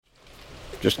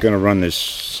Just going to run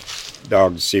this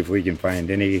dog to see if we can find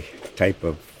any type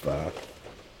of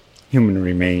human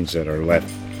remains that are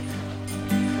left.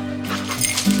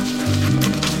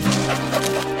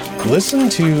 Listen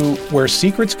to Where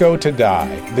Secrets Go to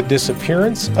Die, The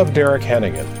Disappearance of Derek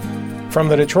Hennigan. From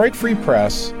the Detroit Free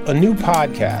Press, a new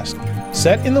podcast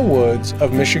set in the woods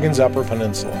of Michigan's Upper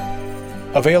Peninsula.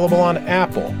 Available on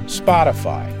Apple,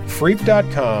 Spotify,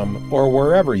 Freep.com, or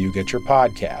wherever you get your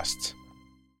podcasts.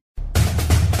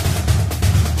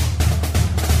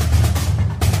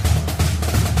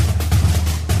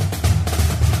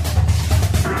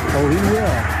 Oh, he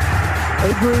will.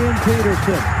 Adrian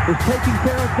Peterson is taking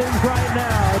care of things right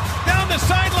now. Down the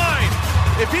sideline.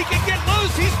 If he can get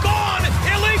loose, he's gone.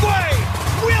 Eligwe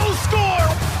will score.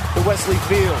 To Wesley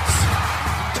Fields.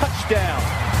 Touchdown.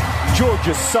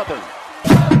 Georgia Southern.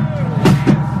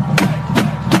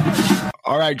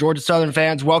 All right, Georgia Southern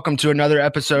fans, welcome to another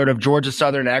episode of Georgia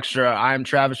Southern Extra. I'm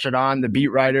Travis Shadon, the beat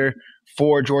writer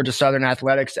for Georgia Southern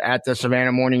Athletics at the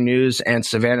Savannah Morning News and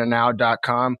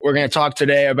SavannahNow.com. We're going to talk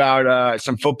today about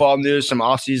some football news, some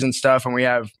off-season stuff, and we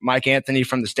have Mike Anthony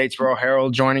from the Statesboro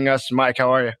Herald joining us. Mike,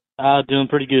 how are you? Doing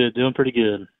pretty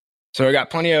good. So we got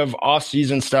plenty of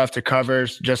off-season stuff to cover,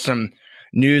 just some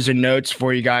news and notes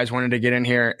for you guys. Wanted to get in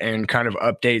here and kind of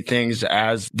update things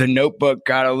as the notebook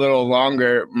got a little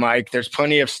longer, Mike. There's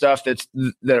plenty of stuff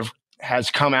that has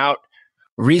come out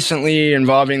recently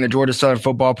involving the Georgia Southern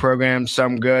football program,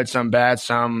 some good, some bad,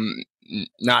 some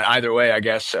not either way, I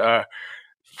guess.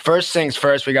 First things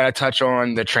first, we got to touch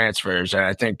on the transfers. And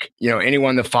I think,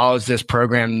 anyone that follows this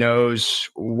program knows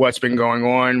what's been going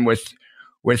on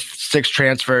with 6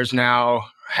 transfers now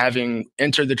having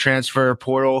entered the transfer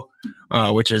portal,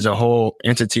 which is a whole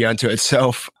entity unto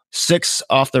itself. 6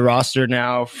 off the roster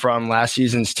now from last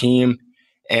season's team.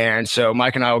 And so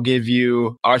Mike and I will give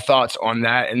you our thoughts on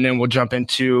that, and then we'll jump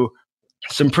into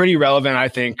some pretty relevant, I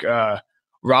think,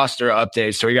 roster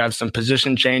updates. So we got some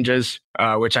position changes,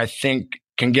 which I think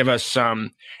can give us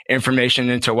some information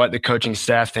into what the coaching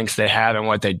staff thinks they have and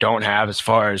what they don't have as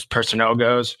far as personnel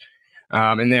goes.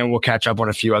 And then we'll catch up on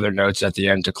a few other notes at the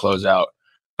end to close out.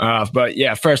 But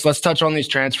yeah, first, let's touch on these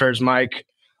transfers, Mike.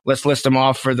 Let's list them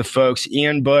off for the folks.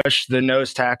 Ian Bush, the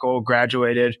nose tackle,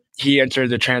 graduated. He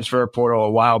entered the transfer portal a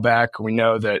while back. We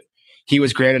know that he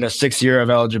was granted a 6th year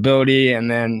of eligibility and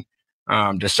then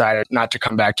decided not to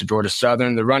come back to Georgia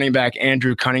Southern. The running back,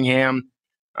 Andrew Cunningham.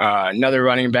 Another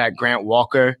running back, Grant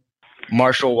Walker.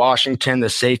 Marshall Washington, the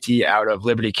safety out of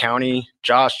Liberty County.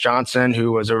 Josh Johnson,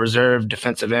 who was a reserve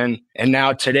defensive end. And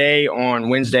now today, on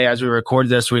Wednesday, as we record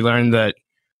this, we learned that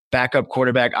backup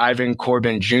quarterback Ivan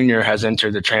Corbin Jr. has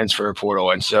entered the transfer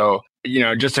portal. And so,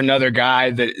 just another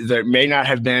guy that may not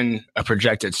have been a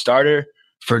projected starter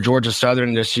for Georgia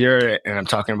Southern this year. And I'm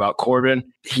talking about Corbin.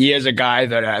 He is a guy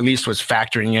that at least was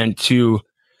factoring into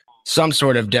some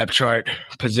sort of depth chart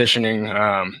positioning,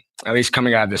 at least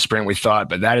coming out of the spring, we thought,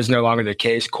 but that is no longer the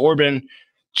case. Corbin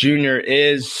Jr.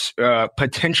 is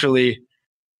potentially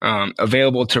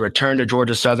available to return to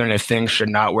Georgia Southern if things should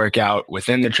not work out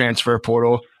within the transfer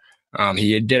portal.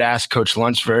 He did ask Coach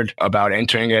Lunsford about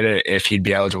entering it if he'd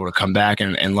be eligible to come back,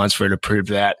 and Lunsford approved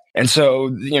that. And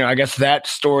so, I guess that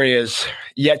story is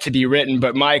yet to be written.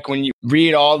 But Mike, when you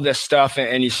read all this stuff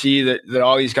and you see that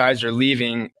all these guys are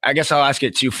leaving, I guess I'll ask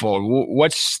it twofold.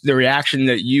 What's the reaction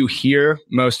that you hear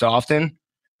most often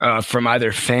from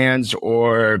either fans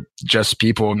or just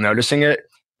people noticing it?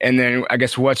 And then I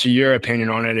guess what's your opinion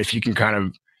on it, if you can kind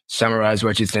of summarize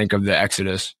what you think of the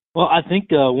exodus? Well, I think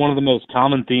one of the most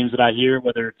common themes that I hear,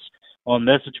 whether it's on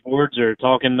message boards or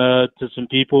talking to some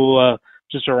people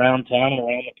just around town and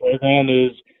around the program,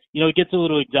 is, it gets a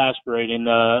little exasperating.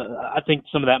 I think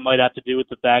some of that might have to do with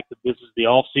the fact that this is the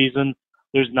off season.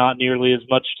 There's not nearly as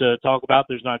much to talk about.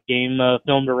 There's not game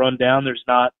film to run down. There's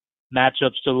not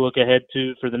matchups to look ahead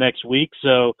to for the next week.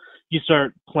 So you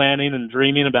start planning and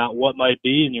dreaming about what might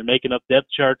be, and you're making up depth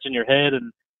charts in your head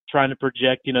and trying to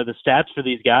project, the stats for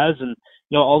these guys. And,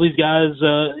 all these guys,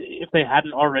 if they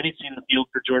hadn't already seen the field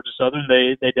for Georgia Southern,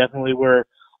 they definitely were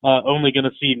only going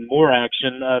to see more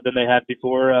action than they had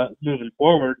before moving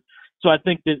forward. So I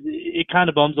think that it kind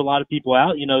of bums a lot of people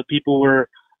out.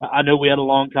 I know we had a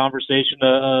long conversation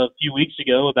a few weeks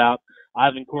ago about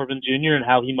Ivan Corbin Jr. and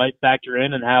how he might factor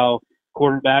in, and how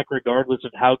quarterback, regardless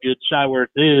of how good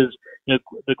Shyworth is,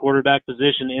 the quarterback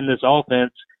position in this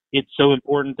offense, it's so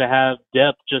important to have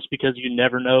depth, just because you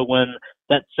never know when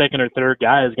that second or third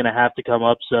guy is going to have to come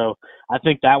up. So I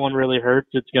think that one really hurts.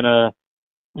 It's going to,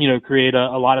 create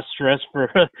a lot of stress for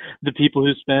the people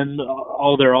who spend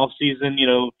all their off season,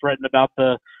 fretting about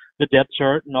the depth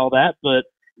chart and all that. But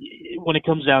when it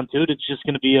comes down to it, it's just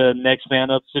going to be a next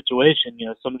man up situation. You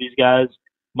know, some of these guys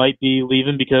might be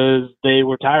leaving because they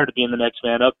were tired of being the next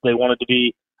man up. They wanted to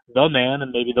be the man,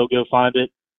 and maybe they'll go find it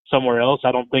somewhere else.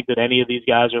 I don't think that any of these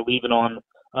guys are leaving on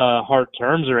hard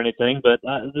terms or anything, but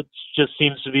it just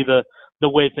seems to be the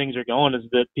way things are going, is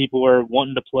that people are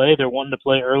wanting to play. They're wanting to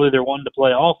play early. They're wanting to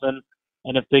play often.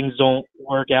 And if things don't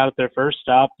work out at their first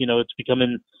stop, you know, it's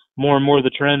becoming more and more the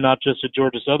trend, not just at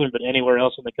Georgia Southern, but anywhere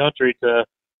else in the country, to,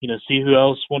 you know, see who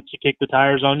else wants to kick the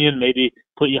tires on you and maybe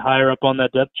put you higher up on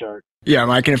that depth chart. Yeah,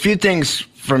 Mike, and a few things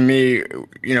from me,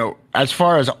 you know, as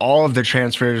far as all of the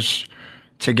transfers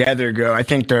together go, I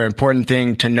think the important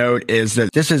thing to note is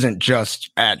that this isn't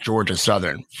just at Georgia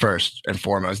Southern, first and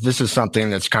foremost. This is something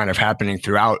that's kind of happening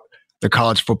throughout the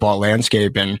college football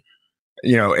landscape. And,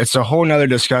 you know, it's a whole nother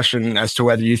discussion as to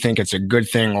whether you think it's a good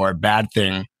thing or a bad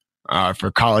thing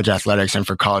for college athletics and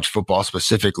for college football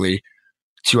specifically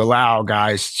to allow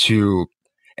guys to,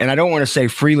 and I don't want to say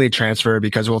freely transfer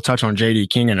because we'll touch on JD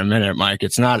King in a minute, Mike.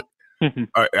 It's not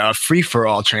a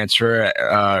free-for-all transfer,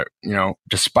 you know,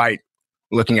 despite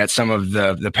looking at some of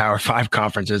the Power 5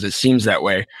 conferences, it seems that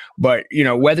way. But, you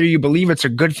know, whether you believe it's a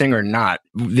good thing or not,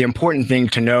 the important thing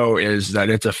to know is that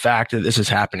it's a fact that this is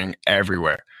happening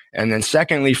everywhere. And then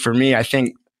secondly, for me, I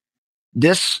think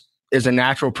this is a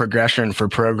natural progression for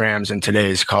programs in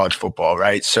today's college football,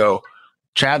 right? So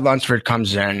Chad Lunsford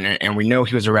comes in, and we know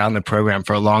he was around the program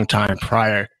for a long time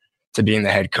prior to being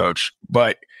the head coach.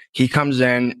 But he comes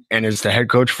in and is the head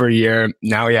coach for a year.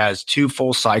 Now he has 2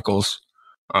 full cycles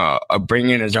of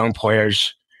bringing in his own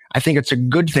players. I think it's a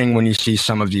good thing when you see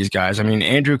some of these guys. I mean,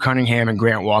 Andrew Cunningham and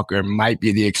Grant Walker might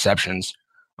be the exceptions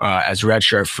as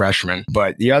redshirt freshmen,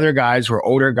 but the other guys were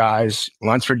older guys.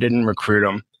 Lunsford didn't recruit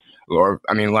them, or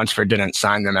I mean, Lunsford didn't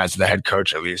sign them as the head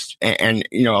coach at least. And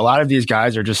you know, a lot of these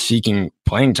guys are just seeking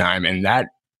playing time, and that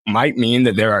might mean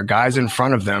that there are guys in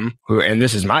front of them who, and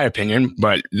this is my opinion,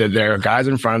 but that there are guys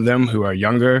in front of them who are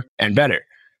younger and better.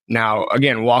 Now,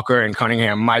 again, Walker and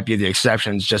Cunningham might be the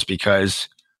exceptions just because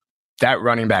that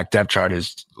running back depth chart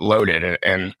is loaded.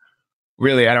 And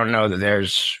really, I don't know that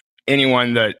there's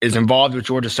anyone that is involved with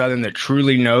Georgia Southern that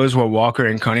truly knows what Walker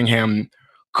and Cunningham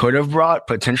could have brought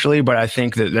potentially. But I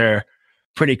think that they're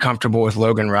pretty comfortable with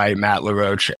Logan Wright, Matt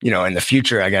LaRoche, you know, in the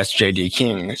future, I guess, JD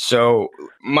King. So,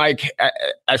 Mike,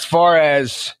 as far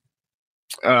as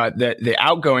the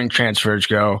outgoing transfers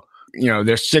go, you know,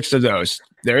 there's 6 of those.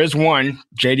 There is one,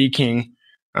 JD King,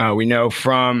 we know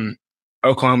from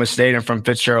Oklahoma State and from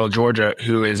Fitzgerald, Georgia,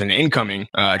 who is an incoming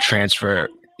transfer.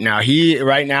 Now, he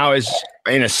right now is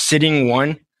in a sitting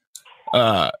 1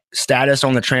 status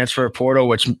on the transfer portal,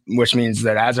 which means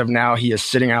that as of now, he is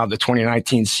sitting out the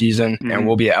 2019 season and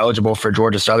will be eligible for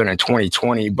Georgia Southern in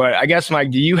 2020. But I guess, Mike,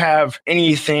 do you have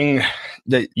anything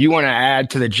that you want to add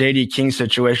to the JD King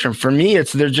situation? For me,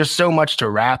 there's just so much to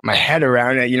wrap my head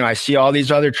around it. You know, I see all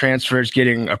these other transfers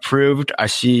getting approved. I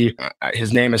see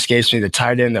his name escapes me, the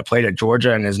tight end that played at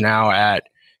Georgia and is now at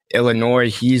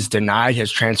Illinois. He's denied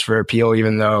his transfer appeal,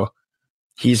 even though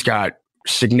he's got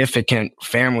significant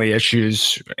family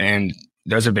issues, and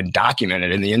those have been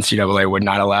documented, and the NCAA would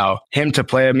not allow him to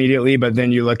play immediately. But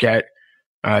then you look at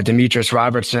Demetrius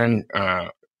Robertson,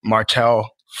 Martell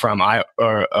from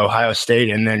Ohio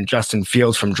State, and then Justin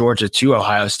Fields from Georgia to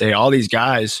Ohio State. All these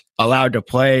guys allowed to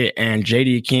play, and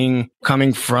JD King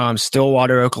coming from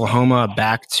Stillwater, Oklahoma,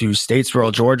 back to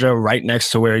Statesboro, Georgia, right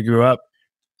next to where he grew up,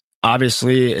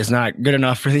 obviously is not good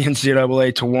enough for the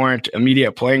NCAA to warrant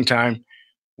immediate playing time.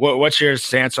 What's your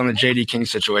stance on the JD King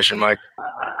situation, Mike?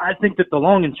 I think that the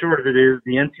long and short of it is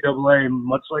the NCAA,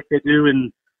 much like they do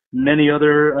in many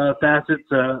other facets,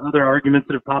 other arguments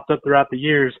that have popped up throughout the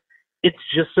years, it's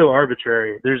just so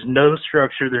arbitrary. There's no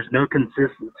structure. There's no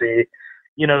consistency.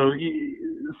 You know,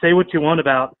 say what you want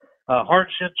about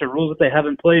hardships or rules that they have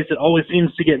in place. It always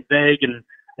seems to get vague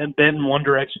and bent in one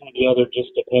direction or the other, just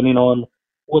depending on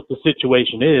what the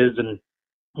situation is. And,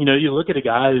 you know, you look at a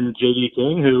guy in JD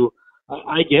King who,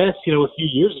 I guess, you know, a few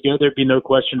years ago, there'd be no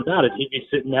question about it. He'd be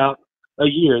sitting out a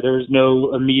year. There's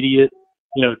no immediate,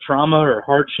 you know, trauma or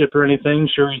hardship or anything.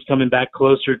 Sure, he's coming back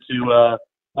closer to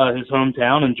his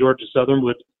hometown, and Georgia Southern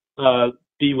would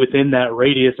be within that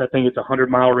radius. I think it's a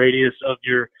 100-mile radius of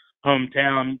your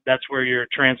hometown. That's where your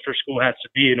transfer school has to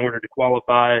be in order to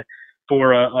qualify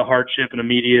for a hardship and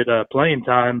immediate playing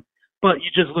time. But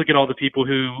you just look at all the people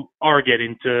who are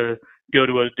getting to go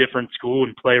to a different school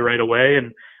and play right away.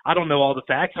 And I don't know all the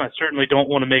facts, and I certainly don't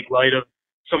want to make light of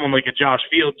someone like a Josh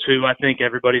Fields, who I think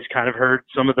everybody's kind of heard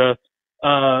some of the,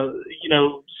 you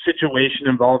know, situation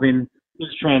involving his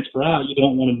transfer out. You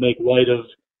don't want to make light of,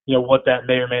 you know, what that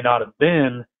may or may not have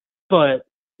been. But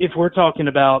if we're talking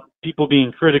about people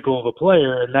being critical of a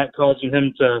player and that causing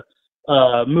him to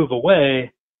move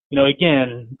away,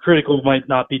 again, critical might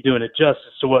not be doing it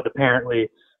justice to what apparently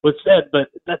was said, but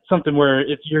that's something where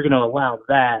if you're going to allow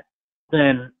that,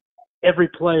 then every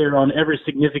player on every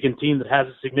significant team that has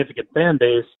a significant fan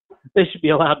base, they should be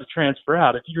allowed to transfer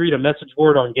out. If you read a message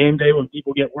board on game day when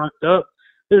people get worked up,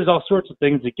 there's all sorts of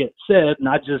things that get said, and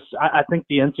I think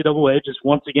the NCAA just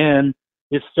once again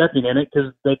is stepping in it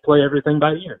because they play everything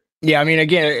by ear. Yeah, I mean,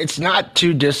 again, it's not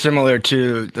too dissimilar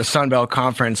to the Sun Belt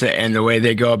Conference and the way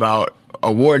they go about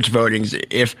awards votings.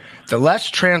 If the less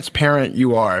transparent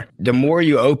you are, the more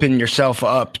you open yourself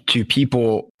up to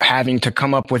people having to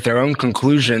come up with their own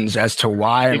conclusions as to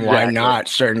why and why not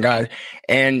certain guys.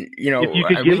 And, if you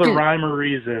could give a rhyme or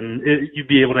reason, you'd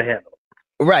be able to handle it.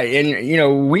 Right.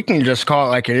 And, we can just call it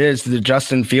like it is. The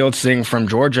Justin Fields thing from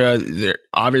Georgia,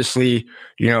 obviously,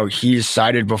 he's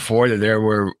cited before that there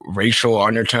were racial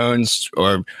undertones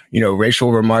or,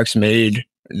 racial remarks made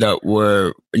that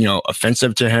were,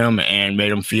 offensive to him and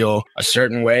made him feel a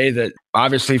certain way that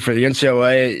obviously for the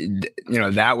NCAA,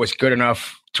 that was good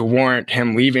enough to warrant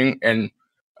him leaving. And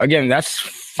again, that's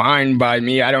fine by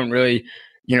me. I don't really,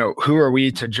 who are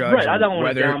we to judge? Right. I don't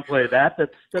want to downplay that.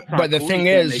 That's not but the cool thing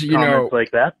is,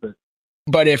 like that,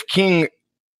 but if King,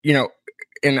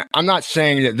 and I'm not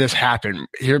saying that this happened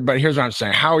here, but here's what I'm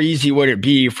saying. How easy would it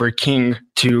be for King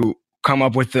to come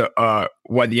up with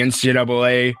what the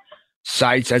NCAA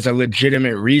cites as a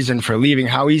legitimate reason for leaving?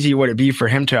 How easy would it be for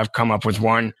him to have come up with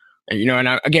one? And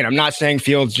I'm not saying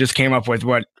Fields just came up with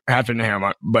what happened to him,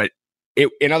 but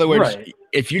in other words,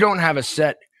 if you don't have a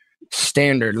set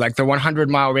standard, like the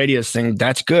 100-mile radius thing,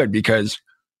 that's good because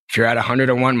if you're at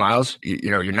 101 miles,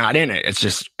 you're not in it.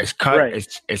 It's cut, right.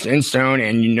 It's in stone,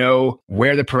 and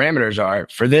where the parameters are.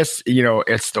 For this,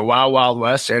 it's the wild, wild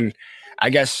west. And I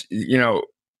guess,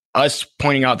 us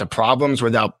pointing out the problems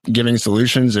without giving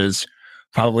solutions is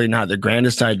probably not the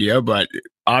grandest idea, but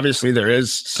obviously there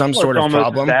is some sort of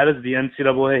problem. That is the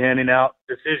NCAA handing out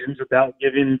decisions without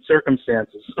giving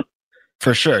circumstances.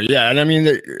 For sure, yeah. And I mean,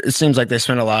 it seems like they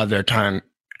spend a lot of their time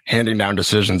handing down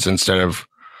decisions instead of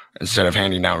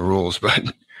handing down rules. But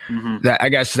I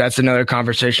guess that's another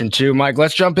conversation too. Mike,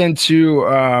 let's jump into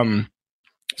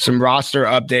some roster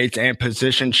updates and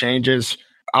position changes.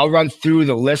 I'll run through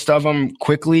the list of them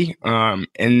quickly, and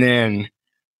then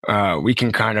we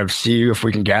can kind of see if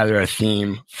we can gather a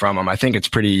theme from them. I think it's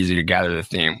pretty easy to gather the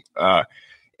theme.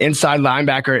 Inside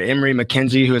linebacker Emory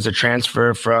McKenzie, who is a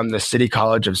transfer from the City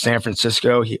College of San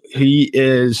Francisco. He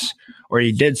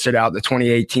did sit out the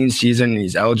 2018 season, and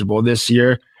he's eligible this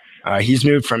year. He's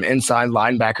moved from inside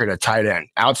linebacker to tight end.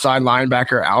 Outside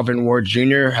linebacker Alvin Ward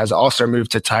Jr. has also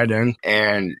moved to tight end.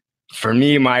 And for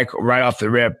me, Mike, right off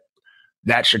the rip,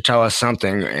 that should tell us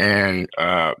something. And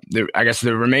I guess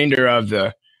the remainder of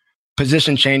the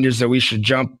position changes that we should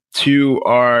jump to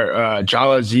are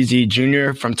Jala Zizi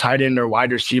Jr. from tight end or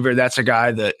wide receiver. That's a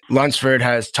guy that Lunsford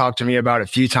has talked to me about a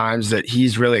few times that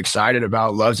he's really excited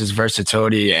about, loves his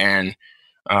versatility, and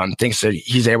thinks that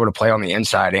he's able to play on the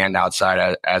inside and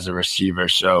outside as a receiver.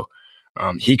 So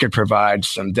he could provide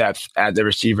some depth at the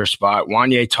receiver spot.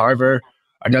 Wanye Tarver,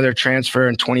 another transfer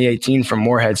in 2018 from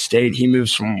Morehead State. He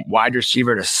moves from wide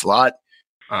receiver to slot.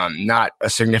 Not a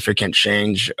significant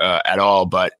change at all,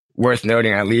 but worth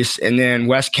noting at least. And then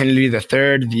Wes Kennedy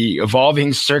III, the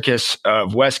evolving circus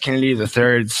of Wes Kennedy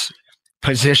III's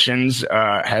positions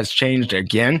has changed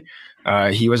again.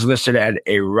 He was listed at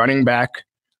a running back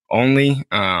only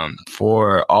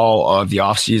for all of the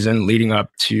offseason leading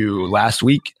up to last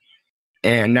week.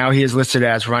 And now he is listed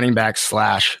as running back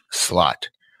 / slot.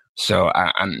 So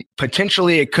I'm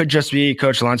potentially, it could just be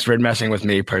Coach Lunsford messing with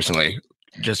me personally,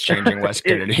 just changing Wes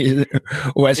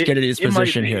Kennedy's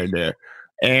position here and there.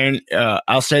 And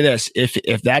I'll say this,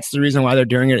 if that's the reason why they're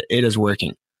doing it, it is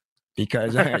working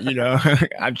because,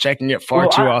 I'm checking it far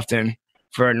too often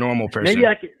for a normal person.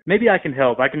 Maybe I can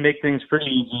help. I can make things pretty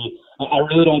easy. I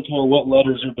really don't care what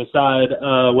letters are beside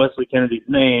Wesley Kennedy's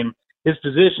name. His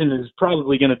position is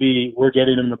probably going to be we're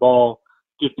getting him the ball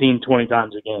 15, 20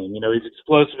 times a game. He's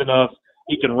explosive enough.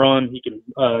 He can run. He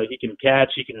can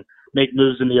catch. He can make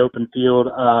moves in the open field.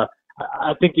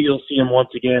 I think that you'll see him once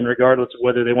again, regardless of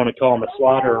whether they want to call him a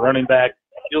slot or a running back.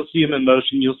 You'll see him in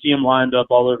motion. You'll see him lined up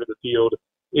all over the field.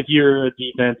 If you're a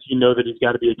defense, you know that he's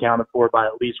got to be accounted for by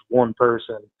at least one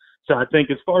person. So I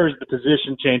think as far as the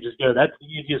position changes go, that's the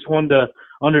easiest one to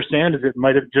understand. Is it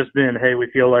might have just been, hey, we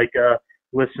feel like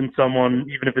listing someone,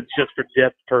 even if it's just for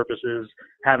depth purposes,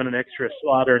 having an extra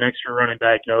slot or an extra running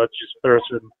back. Let's just throw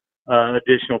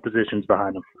additional positions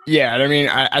behind him. Yeah, I mean,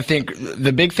 I think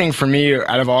the big thing for me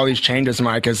out of all these changes,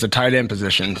 Mike, is the tight end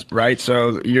positions, right?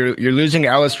 So you're losing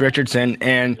Ellis Richardson,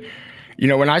 and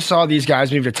when I saw these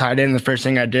guys move to tight end, the first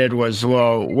thing I did was,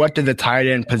 well, what did the tight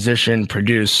end position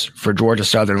produce for Georgia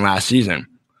Southern last season?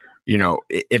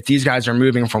 If these guys are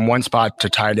moving from one spot to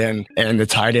tight end and the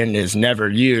tight end is never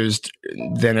used,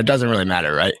 then it doesn't really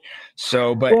matter, right?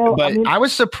 So, but I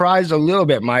was surprised a little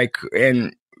bit, Mike,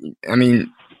 and I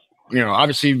mean,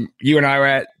 obviously you and I were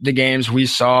at the games. We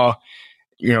saw,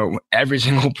 every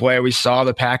single play. We saw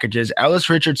the packages. Ellis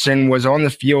Richardson was on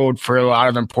the field for a lot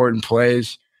of important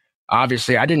plays.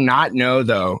 Obviously, I did not know,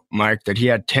 though, Mike, that he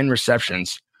had 10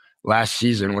 receptions last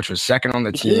season, which was second on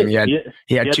the team.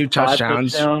 He had 2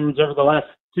 touchdowns over the last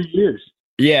 2 years.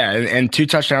 Yeah, and 2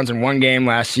 touchdowns in one game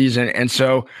last season. And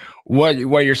so what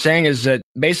you're saying is that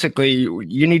basically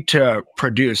you need to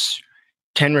produce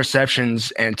 10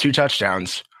 receptions and 2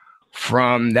 touchdowns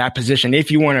from that position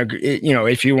if you want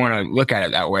to look at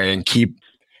it that way and keep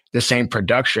the same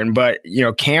production. But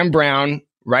Cam Brown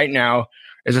right now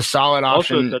is a solid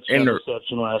option. Also a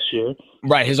reception last year.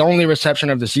 Right, his only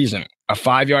reception of the season, a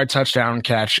 5-yard touchdown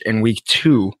catch in week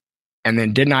 2, and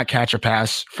then did not catch a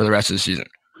pass for the rest of the season.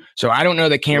 So I don't know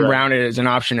that Cam Brown is an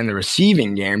option in the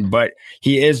receiving game, but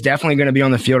he is definitely going to be on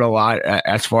the field a lot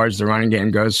as far as the running game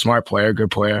goes. Smart player,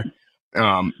 good player.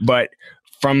 But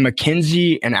from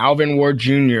McKenzie and Alvin Ward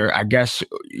Jr., I guess,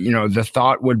 the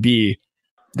thought would be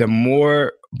the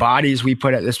more bodies we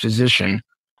put at this position,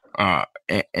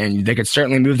 and they could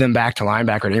certainly move them back to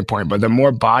linebacker at any point, but the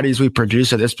more bodies we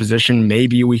produce at this position,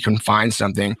 maybe we can find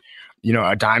something,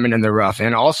 a diamond in the rough.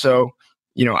 And also,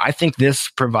 I think this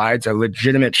provides a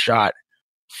legitimate shot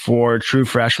for true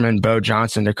freshman Bo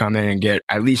Johnson to come in and get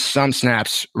at least some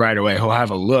snaps right away. He'll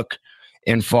have a look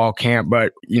in fall camp.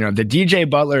 But, the DJ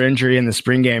Butler injury in the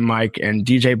spring game, Mike, and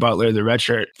DJ Butler, the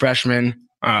redshirt freshman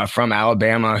from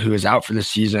Alabama who is out for the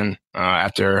season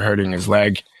after hurting his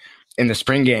leg in the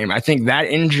spring game, I think that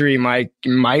injury might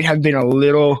have been a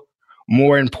little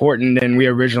more important than we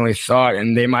originally thought,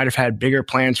 and they might have had bigger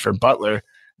plans for Butler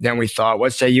than we thought.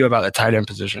 What say you about the tight end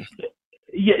position?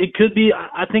 Yeah, it could be.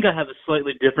 I think I have a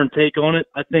slightly different take on it.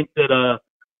 I think that,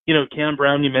 Cam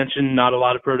Brown, you mentioned not a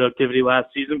lot of productivity last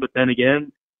season, but then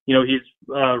again, he's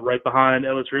right behind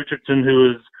Ellis Richardson,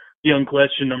 who is the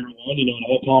unquestioned number 1, an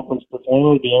all-conference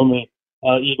performer, the only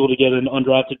Eagle to get an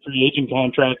undrafted free agent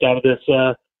contract out of this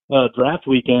draft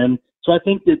weekend. So I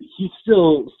think that he's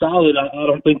still solid. I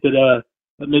don't think that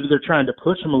maybe they're trying to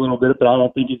push him a little bit, but I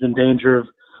don't think he's in danger of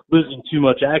losing too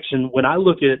much action. When I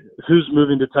look at who's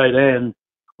moving to tight end,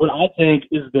 what I think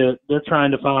is that they're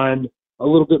trying to find a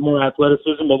little bit more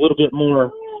athleticism, a little bit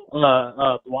more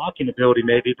blocking ability,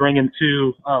 maybe bringing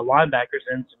 2 linebackers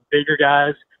in, some bigger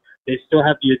guys. They still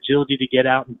have the agility to get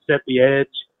out and set the edge.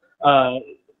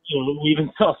 We even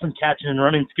saw some catching and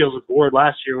running skills with Ward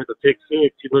last year with a pick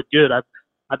 6. He looked good.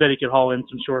 I bet he could haul in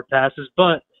some short passes.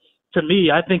 But to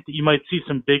me, I think that you might see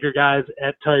some bigger guys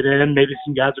at tight end, maybe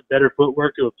some guys with better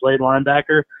footwork who have played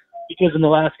linebacker. Because in the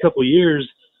last couple of years,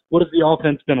 what has the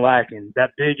offense been lacking?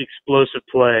 That big explosive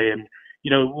play. And,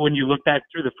 when you look back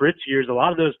through the Fritz years, a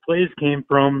lot of those plays came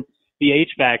from the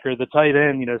H-backer, the tight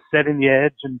end, setting the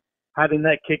edge and having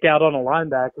that kick out on a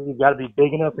linebacker. You've got to be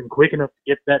big enough and quick enough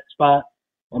to get that spot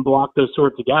and block those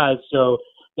sorts of guys. So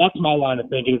that's my line of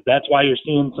thinking. That's why you're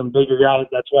seeing some bigger guys.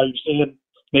 That's why you're seeing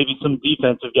maybe some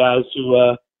defensive guys who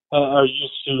are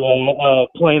used to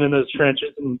playing in those trenches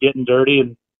and getting dirty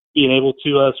and being able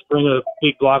to spring a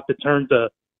big block that turns a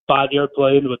 5-yard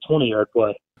play into a 20-yard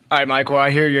play. All right, Mike. Well,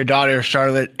 I hear your daughter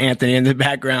Charlotte Anthony in the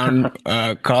background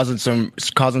causing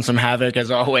some havoc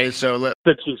as always. So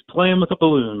but she's playing with a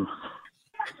balloon.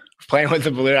 Playing with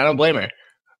a balloon. I don't blame her.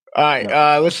 All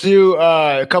right, let's do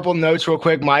a couple notes real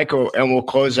quick, Mike, and we'll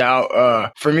close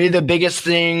out. For me, the biggest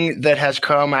thing that has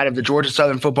come out of the Georgia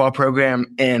Southern football program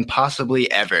and possibly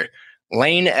ever,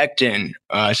 Lane Ecton,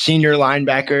 senior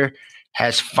linebacker,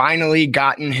 has finally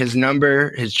gotten his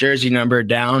jersey number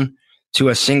down to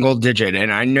a single digit.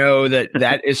 And I know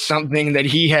that is something that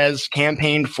he has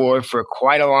campaigned for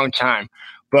quite a long time.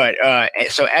 But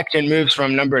so Ecton moves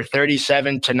from number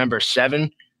 37 to number 7.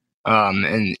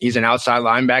 And he's an outside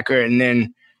linebacker. And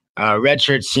then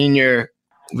redshirt senior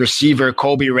receiver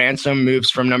Colby Ransom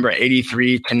moves from number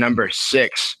 83 to number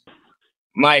 6.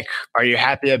 Mike, are you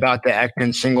happy about the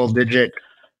Ecton single-digit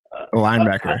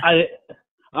linebacker? I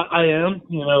am.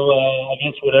 I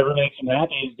guess whatever makes him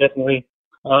happy. He's definitely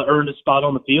earned a spot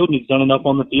on the field, and he's done enough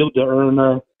on the field to earn,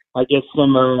 I guess,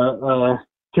 some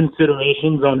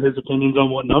considerations on his opinions on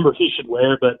what number he should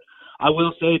wear. But I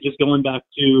will say, just going back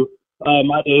to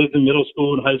my days in middle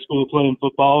school and high school playing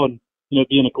football and,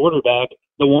 being a quarterback,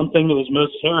 the one thing that was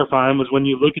most terrifying was when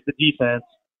you look at the defense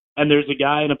and there's a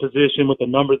guy in a position with a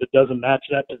number that doesn't match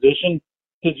that position,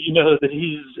 because you know that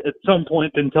he's at some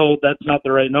point been told that's not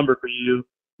the right number for you.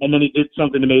 And then he did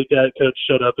something to make that coach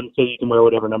shut up and say you can wear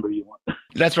whatever number you want.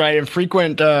 That's right. And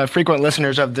frequent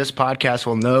listeners of this podcast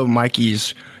will know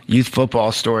Mikey's youth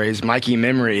football stories. Mikey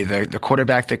Memory, the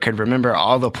quarterback that could remember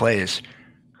all the plays.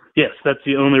 Yes, that's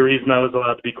the only reason I was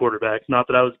allowed to be quarterback. Not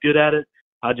that I was good at it.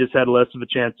 I just had less of a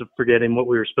chance of forgetting what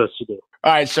we were supposed to do.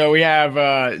 All right, so we have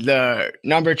the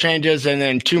number changes and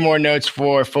then two more notes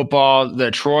for football.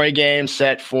 The Troy game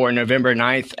set for November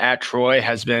 9th at Troy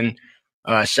has been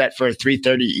set for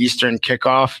 3:30 Eastern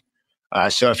kickoff.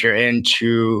 So if you're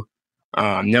into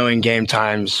knowing game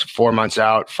times 4 months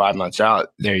out, 5 months out,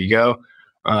 there you go.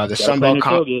 The Sun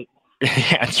Belt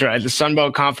yeah, that's right. The Sun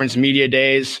Belt Conference Media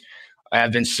Days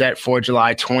have been set for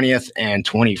July 20th and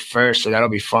 21st, so that'll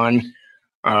be fun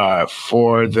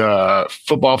for the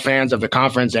football fans of the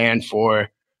conference and for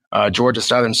Georgia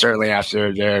Southern, certainly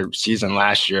after their season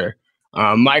last year.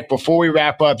 Mike, before we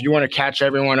wrap up, you want to catch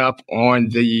everyone up on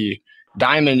the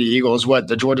Diamond Eagles, what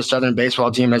the Georgia Southern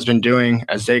baseball team has been doing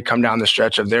as they come down the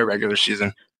stretch of their regular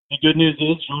season. The good news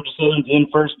is Georgia Southern's in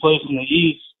first place in the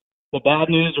East. The bad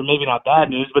news, or maybe not bad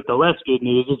news, but the less good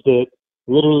news is that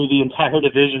literally the entire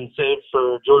division, save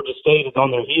for Georgia State, is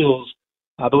on their heels.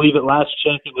 I believe at last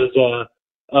check it was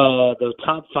the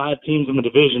top 5 teams in the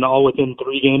division, all within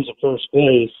 3 games of first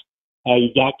place.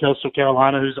 You've got Coastal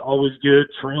Carolina, who's always good.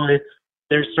 Troy,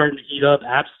 they're starting to heat up.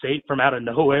 App State from out of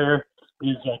nowhere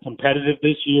is competitive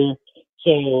this year.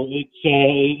 So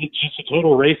it's just a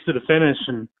total race to the finish.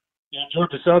 And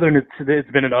Georgia Southern,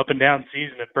 it's been an up and down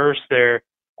season. At first, their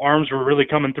arms were really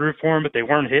coming through for them, but they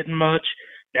weren't hitting much.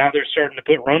 Now they're starting to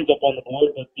put runs up on the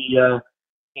board, but the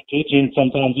pitching,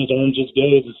 sometimes those arms just go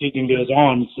as the season goes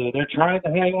on. So they're trying to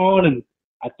hang on, and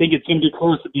I think it's going to be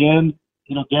close at the end.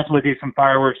 Definitely be some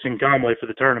fireworks in Conway for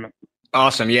the tournament.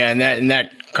 Awesome. Yeah, and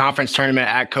that conference tournament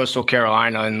at Coastal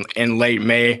Carolina in late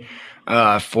May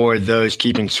for those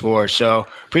keeping score. So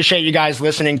appreciate you guys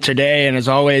listening today. And as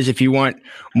always, if you want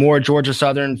more Georgia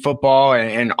Southern football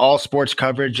and all sports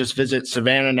coverage, just visit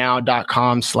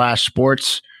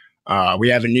savannahnow.com/sports. We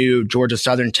have a new Georgia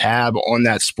Southern tab on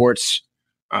that sports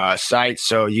site,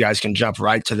 so you guys can jump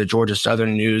right to the Georgia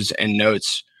Southern news and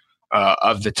notes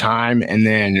of the time. And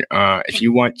then if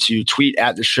you want to tweet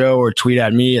at the show or tweet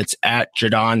at me, it's at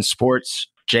Jadon Sports,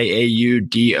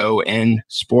 JAUDON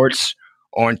Sports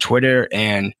on Twitter,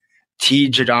 and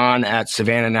tjadon at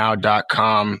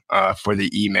savannahnow.com for the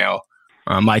email.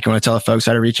 Mike, you want to tell the folks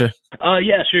how to reach you?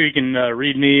 Yeah, sure. You can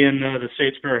read me in the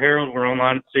Statesboro Herald. We're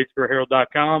online at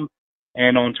statesboroherald.com.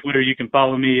 And on Twitter, you can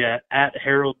follow me at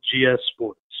HaroldGS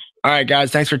Sports. All right, guys.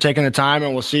 Thanks for taking the time,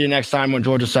 and we'll see you next time on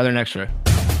Georgia Southern Extra.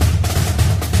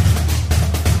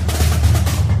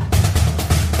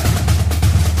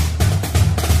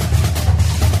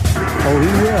 Oh,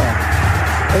 he will.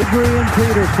 Adrian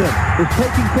Peterson is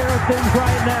taking care of things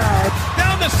right now.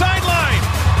 Down the sideline.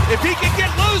 If he can get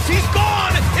loose, he's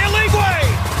gone. Eligwe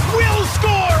will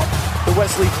score. The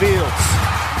Wesley Fields.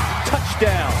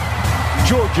 Touchdown.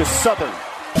 Georgia Southern.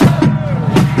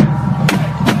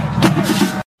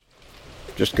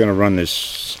 Just going to run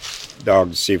this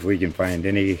dog to see if we can find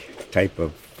any type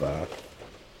of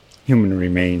human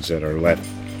remains that are left.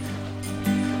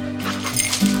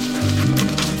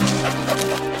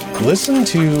 Listen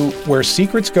to Where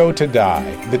Secrets Go to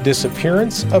Die, The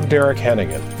Disappearance of Derek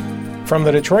Hennigan. From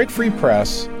the Detroit Free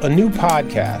Press, a new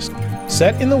podcast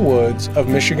set in the woods of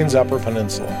Michigan's Upper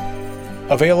Peninsula.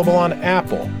 Available on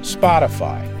Apple,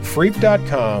 Spotify,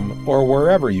 Freep.com, or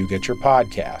wherever you get your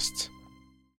podcasts.